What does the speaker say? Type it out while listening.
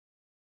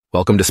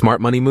Welcome to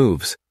Smart Money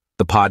Moves,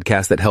 the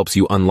podcast that helps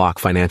you unlock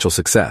financial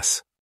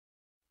success.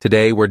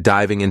 Today, we're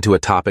diving into a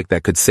topic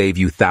that could save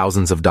you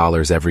thousands of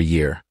dollars every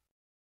year.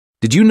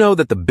 Did you know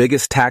that the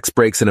biggest tax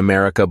breaks in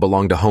America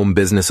belong to home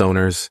business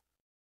owners?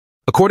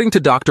 According to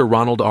Dr.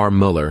 Ronald R.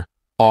 Mueller,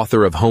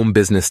 author of Home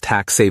Business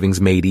Tax Savings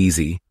Made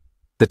Easy,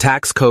 the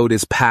tax code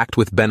is packed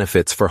with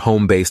benefits for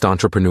home-based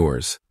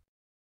entrepreneurs.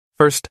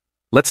 First,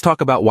 let's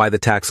talk about why the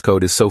tax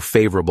code is so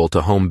favorable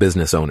to home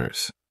business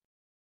owners.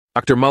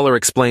 Dr. Mueller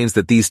explains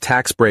that these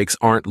tax breaks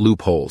aren't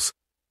loopholes.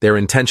 They're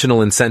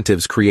intentional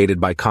incentives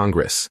created by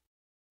Congress.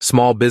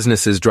 Small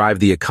businesses drive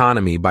the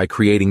economy by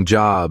creating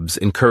jobs,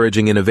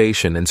 encouraging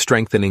innovation, and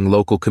strengthening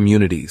local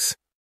communities.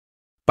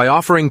 By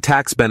offering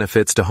tax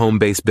benefits to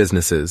home-based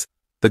businesses,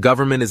 the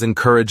government is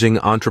encouraging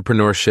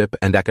entrepreneurship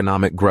and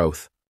economic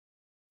growth.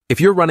 If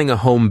you're running a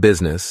home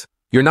business,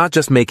 you're not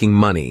just making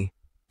money,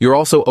 you're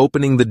also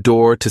opening the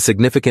door to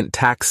significant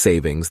tax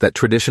savings that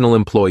traditional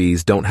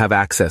employees don't have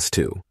access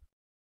to.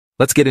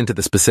 Let's get into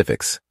the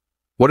specifics.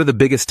 What are the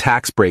biggest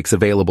tax breaks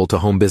available to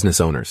home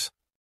business owners?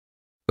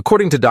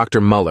 According to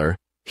Dr. Mueller,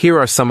 here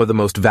are some of the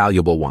most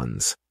valuable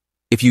ones.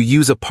 If you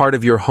use a part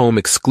of your home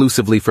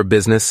exclusively for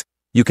business,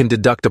 you can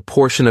deduct a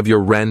portion of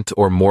your rent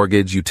or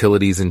mortgage,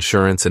 utilities,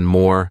 insurance, and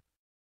more.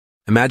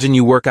 Imagine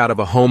you work out of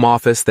a home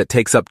office that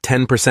takes up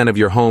 10% of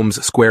your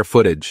home's square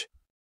footage.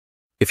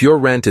 If your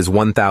rent is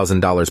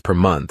 $1,000 per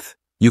month,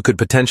 you could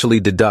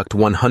potentially deduct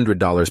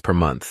 $100 per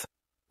month,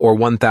 or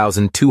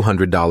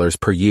 $1,200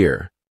 per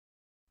year.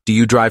 Do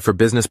you drive for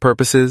business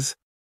purposes?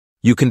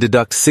 You can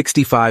deduct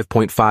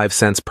 65.5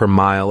 cents per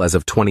mile as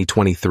of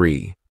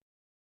 2023.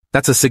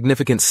 That's a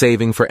significant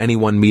saving for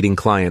anyone meeting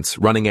clients,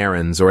 running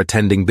errands, or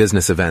attending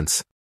business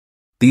events.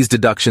 These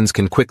deductions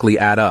can quickly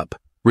add up,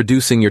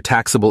 reducing your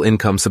taxable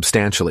income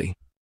substantially.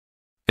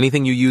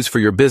 Anything you use for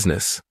your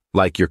business,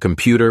 like your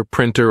computer,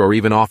 printer, or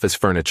even office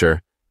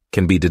furniture,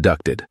 can be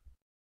deducted.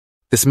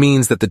 This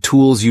means that the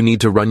tools you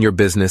need to run your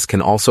business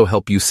can also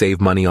help you save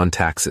money on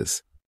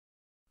taxes.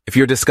 If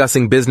you're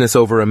discussing business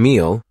over a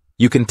meal,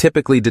 you can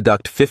typically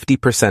deduct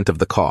 50% of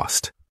the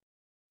cost.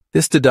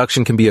 This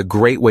deduction can be a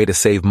great way to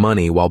save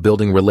money while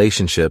building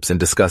relationships and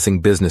discussing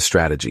business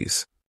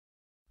strategies.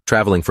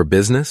 Traveling for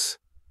business?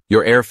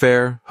 Your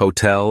airfare,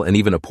 hotel, and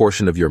even a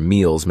portion of your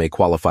meals may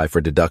qualify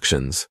for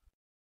deductions.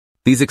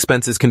 These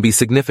expenses can be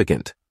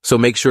significant, so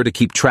make sure to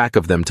keep track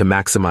of them to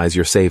maximize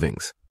your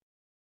savings.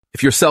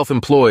 If you're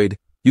self-employed,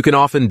 you can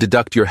often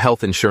deduct your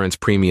health insurance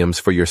premiums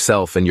for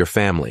yourself and your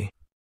family.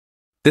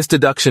 This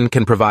deduction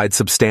can provide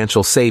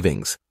substantial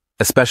savings,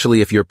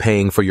 especially if you're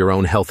paying for your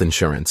own health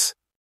insurance.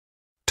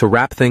 To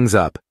wrap things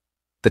up,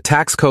 the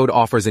tax code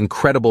offers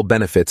incredible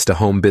benefits to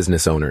home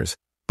business owners,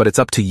 but it's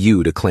up to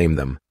you to claim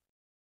them.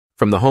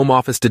 From the home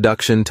office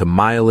deduction to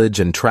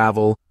mileage and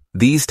travel,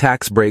 these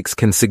tax breaks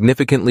can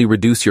significantly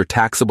reduce your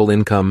taxable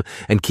income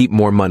and keep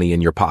more money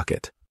in your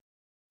pocket.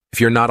 If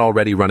you're not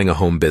already running a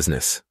home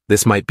business,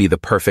 this might be the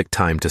perfect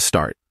time to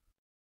start.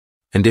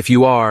 And if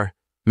you are,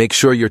 make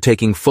sure you're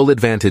taking full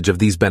advantage of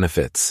these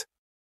benefits.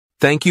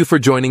 Thank you for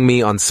joining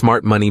me on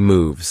Smart Money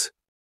Moves.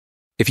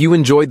 If you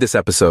enjoyed this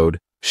episode,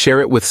 share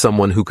it with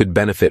someone who could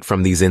benefit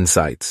from these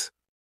insights.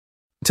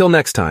 Until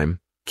next time,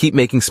 keep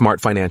making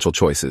smart financial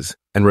choices,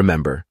 and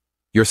remember,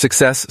 your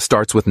success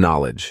starts with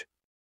knowledge.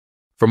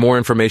 For more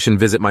information,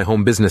 visit my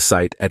home business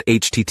site at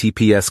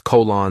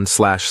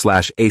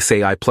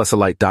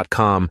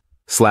https://aceiplusalite.com/